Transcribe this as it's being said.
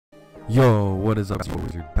Yo, what is up,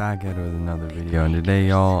 boys? We're back at it with another video, and today,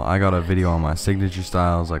 y'all, I got a video on my signature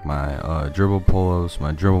styles, like my dribble pull-ups,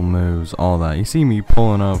 my dribble moves, all that. You see me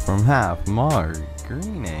pulling up from half mark,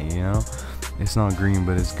 green A, you know? It's not green,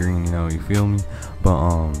 but it's green, you know, you feel me?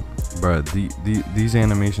 But, bro, these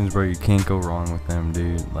animations, bro, you can't go wrong with them,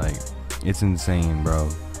 dude. Like, it's insane, bro.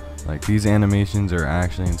 Like, these animations are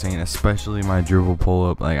actually insane, especially my dribble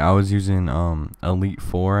pull-up. Like, I was using Elite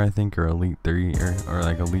 4, I think, or Elite 3, or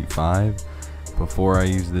like Elite 5 before I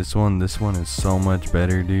used this one. This one is so much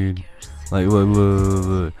better, dude. Like,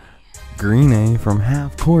 look. Green A from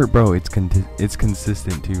half court, bro. It's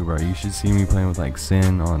consistent too, bro. You should see me playing with like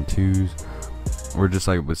Sin on 2s, or just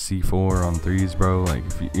like with C4 on 3s, bro. Like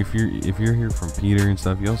if you're here from Peter and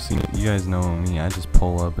stuff, you'll see. You guys know me. I just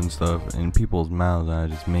pull up and stuff in people's mouths, and I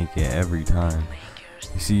just make it every time.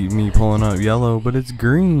 You see me pulling up yellow, but it's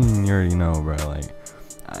green. You already know, bro. Like,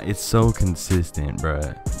 it's so consistent,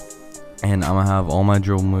 bro. And I'm gonna have all my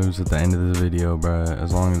dribble moves at the end of the video, bro.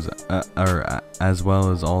 As long as, as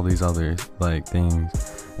well as all these other like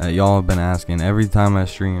things that y'all have been asking. Every time I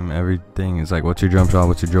stream, everything is like, what's your jump shot,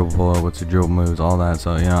 what's your dribble pull up, what's your dribble moves, all that.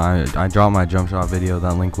 So, you know, I dropped my jump shot video.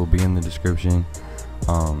 That link will be in the description.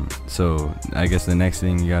 So I guess the next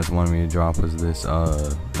thing you guys wanted me to drop was this,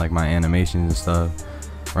 like my animations and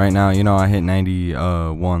stuff. Right now, you know, I hit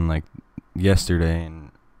 91 like yesterday,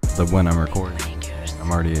 and when I'm recording,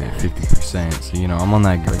 I'm already at 50%. So, you know, I'm on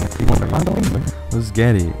that good. Let's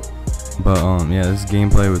get it. But yeah, this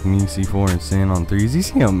gameplay with me, C4 and Sin on 3s. You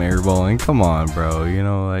see him airballing? Come on, bro. You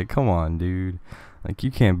know, like, come on, dude. Like, you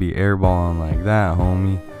can't be airballing like that,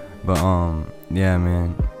 homie. But yeah,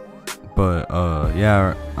 man. But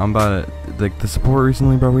yeah, I'm about to, like, the support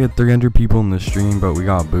recently, bro. We had 300 people in the stream, but we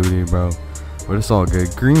got booted, bro. But it's all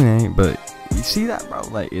good. Green ain't, but you see that, bro?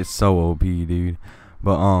 Like, it's so OP, dude.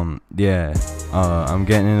 But yeah, I'm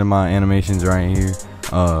getting into my animations right here.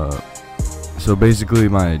 So basically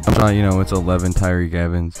my jump shot, you know, it's 11 Tyreek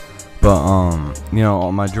Evans. But you know,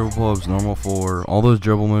 all my dribble pull-ups, normal 4, all those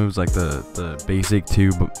dribble moves, like the basic 2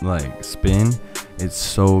 like spin, it's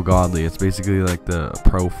so godly. It's basically like the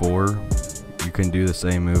Pro 4. You can do the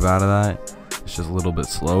same move out of that. It's just a little bit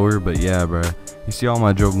slower, but yeah, bro. You see all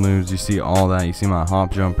my dribble moves, you see all that, you see my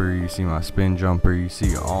hop jumper, you see my spin jumper, you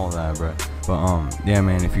see all that, bro. But yeah,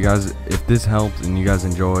 man, if this helped and you guys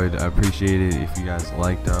enjoyed, I appreciate it. If you guys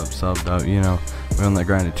liked up, subbed up, you know, we're on that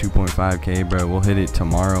grind at 2.5K, bro. We'll hit it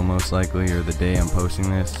tomorrow most likely, or the day I'm posting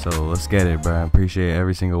this. So let's get it, bro. I appreciate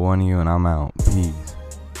every single one of you, and I'm out. Peace.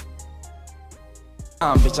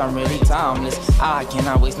 Bitch, I'm really timeless. I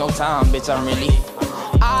cannot waste no time, bitch.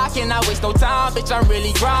 I cannot waste no time, bitch. I'm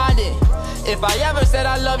really grinding. If I ever said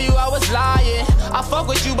I love you, I was lying. I fuck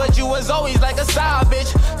with you, but you was always like a side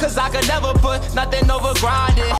bitch. Cause I could never put nothing over grinding.